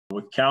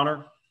with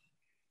counter.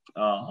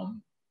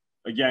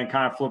 Again,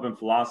 kind of flipping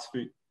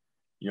philosophy,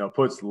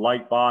 puts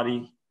light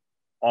body,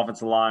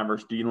 offensive line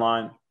versus D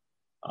line,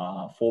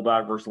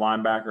 fullback versus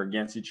linebacker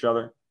against each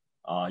other.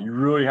 You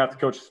really have to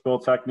coach the spill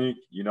technique.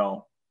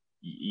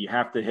 You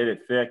have to hit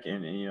it thick.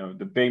 And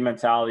the big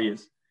mentality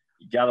is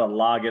you got to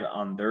log it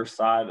on their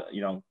side,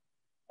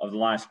 of the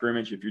line of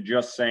scrimmage. If you're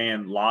just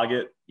saying log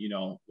it,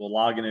 we're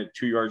logging it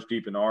 2 yards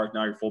deep in ours.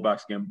 Now your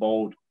fullback's getting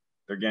bold.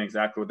 They're getting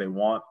exactly what they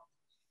want.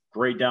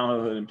 Great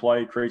downhill in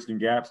play, creates new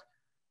gaps.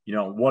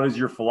 What is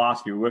your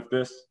philosophy with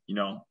this?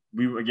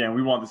 We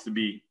want this to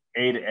be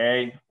A to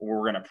A, or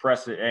we're going to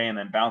press it A and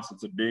then bounce it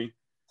to B.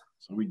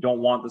 So we don't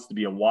want this to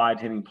be a wide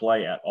hitting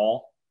play at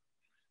all.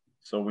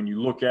 So when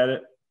you look at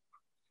it,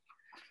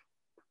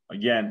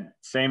 again,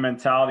 same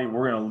mentality.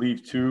 We're going to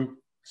leave two.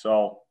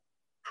 So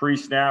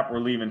pre-snap, we're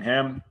leaving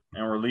him,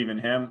 and we're leaving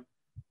him.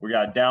 We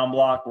got a down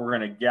block. We're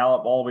going to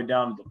gallop all the way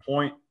down to the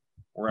point.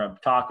 We're going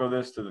to taco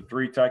this to the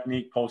 3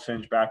 technique, post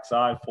hinge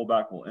backside.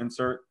 Fullback will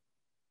insert.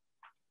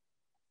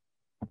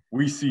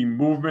 We see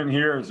movement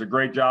here. It's a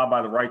great job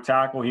by the right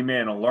tackle. He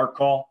made an alert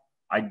call.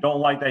 I don't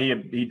like that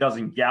he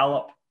doesn't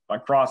gallop by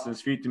crossing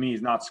his feet. To me,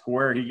 he's not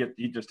square.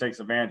 He just takes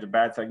advantage of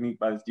bad technique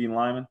by this D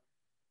lineman.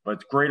 But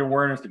it's great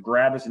awareness to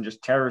grab us and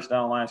just tear us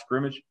down the line of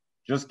scrimmage.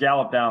 Just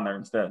gallop down there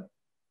instead.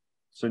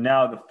 So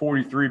now the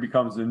 43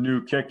 becomes the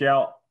new kick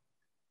out.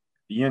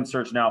 The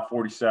insert's now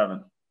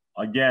 47.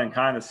 Again,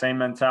 kind of the same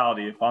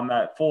mentality. If I'm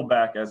that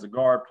fullback as a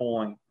guard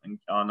pulling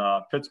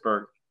on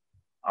Pittsburgh,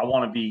 I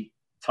want to be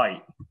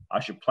tight. I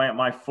should plant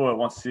my foot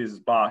once he sees his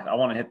box. I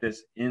want to hit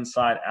this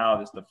inside out of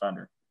this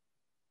defender.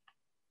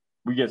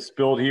 We get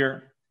spilled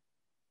here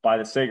by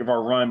the sake of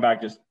our running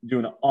back just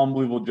doing an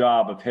unbelievable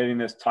job of hitting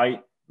this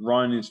tight,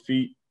 running his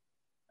feet,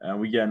 and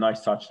we get a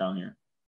nice touchdown here.